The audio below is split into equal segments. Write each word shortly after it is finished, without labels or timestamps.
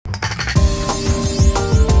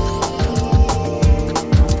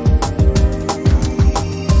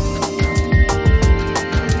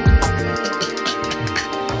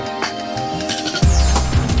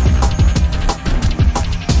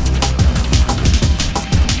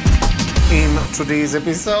today's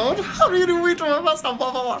episode. How are you doing?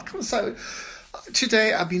 Welcome. So,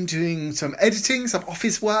 today I've been doing some editing, some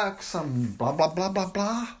office work, some blah, blah, blah, blah,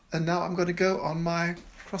 blah. And now I'm going to go on my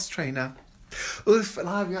cross trainer. Ulf and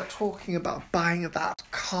I, we are talking about buying that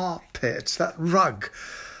carpet, that rug,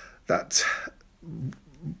 that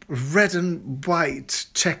red and white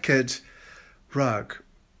checkered rug.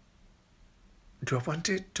 Do I want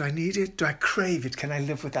it? Do I need it? Do I crave it? Can I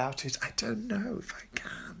live without it? I don't know if I can.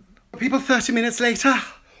 People, 30 minutes later.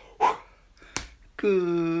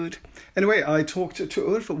 Good. Anyway, I talked to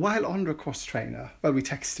Ulf while on the cross trainer. Well, we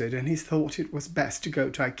texted and he thought it was best to go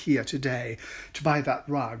to Ikea today to buy that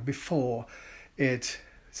rug before it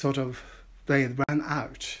they ran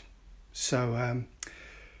out. So,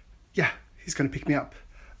 yeah, he's going to pick me up.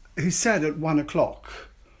 He said at 1 o'clock,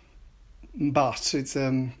 but it's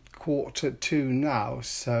 1:45 now,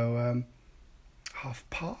 so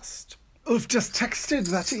past. Ulf just texted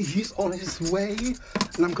that he's on his way,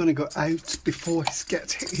 and I'm going to go out before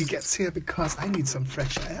he gets here because I need some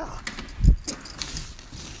fresh air.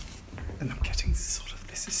 And I'm getting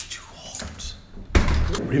this is too hot.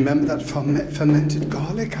 Remember that fermented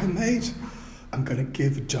garlic I made? I'm going to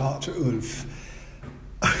give a jar to Ulf.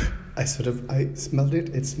 I smelled it.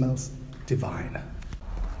 It smells divine.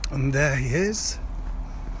 And there he is.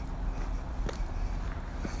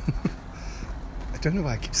 I don't know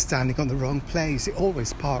why I keep standing on the wrong place. He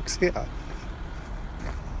always parks here.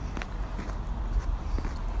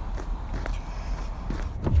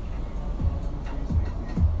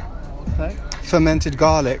 Okay. Fermented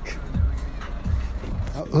garlic.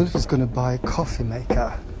 Now, Ulf is going to buy a coffee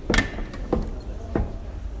maker.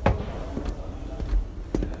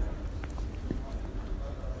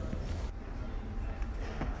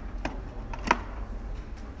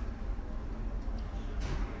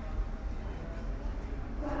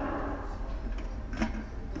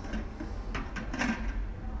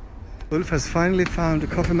 Ulf has finally found a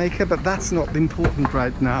coffee maker, but that's not important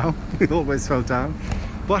right now. We always fell down.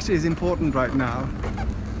 What is important right now?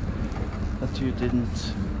 That you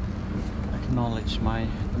didn't acknowledge my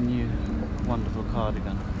new wonderful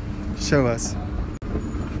cardigan. Show us.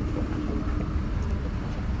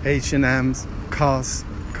 H&M's Cars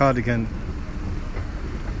cardigan.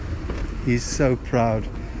 He's so proud.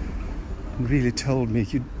 Really told me,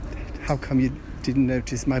 how come you didn't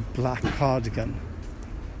notice my black cardigan?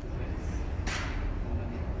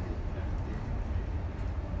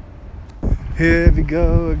 Here we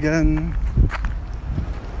go again.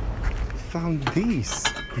 Found these.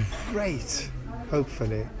 Great.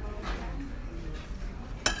 Hopefully.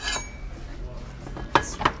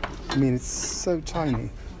 It's so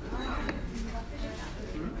tiny.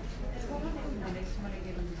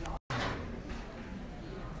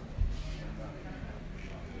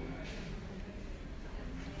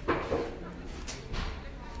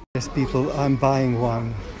 Yes, people, I'm buying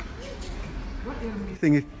one.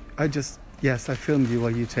 Yes, I filmed you while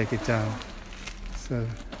you take it down. So.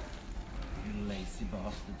 You lazy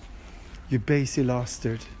bastard. You bassy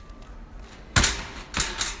bastard.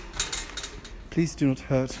 Please do not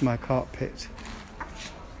hurt my carpet.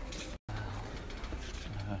 I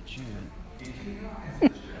hurt you.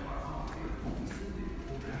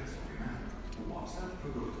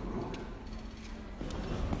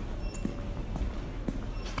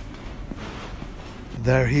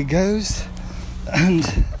 There he goes.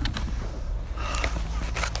 And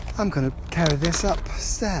I'm going to carry this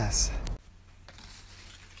upstairs.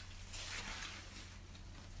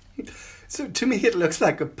 So to me it looks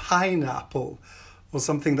like a pineapple or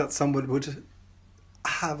something that someone would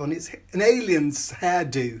have on an alien's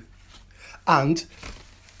hairdo. And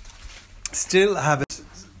still have it,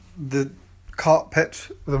 the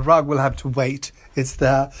carpet, the rug will have to wait. It's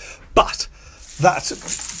there. But that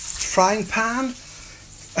frying pan,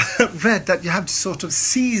 read that you have to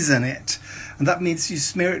season it. And that means you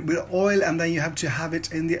smear it with oil and then you have to have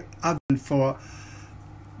it in the oven for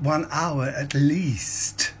 1 hour at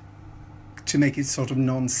least to make it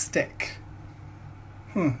non-stick.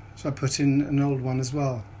 So I put in an old one as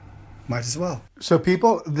well. Might as well. So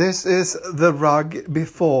people, this is the rug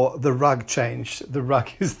before the rug changed. The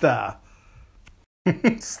rug is there.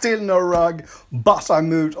 Still no rug, but I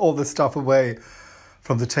moved all the stuff away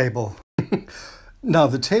from the table. Now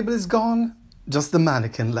the table is gone, just the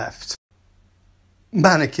mannequin left.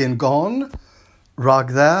 Mannequin gone,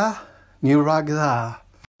 rug there, new rug there.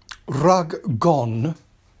 Rug gone,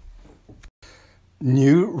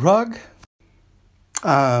 new rug,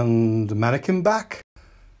 and mannequin back,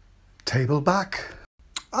 table back,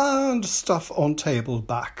 and stuff on table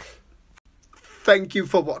back. thank you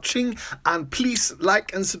for watching, and please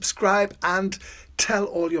like and subscribe and tell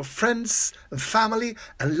all your friends and family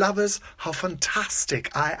and lovers how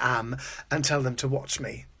fantastic I am, and tell them to watch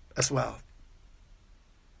me as well.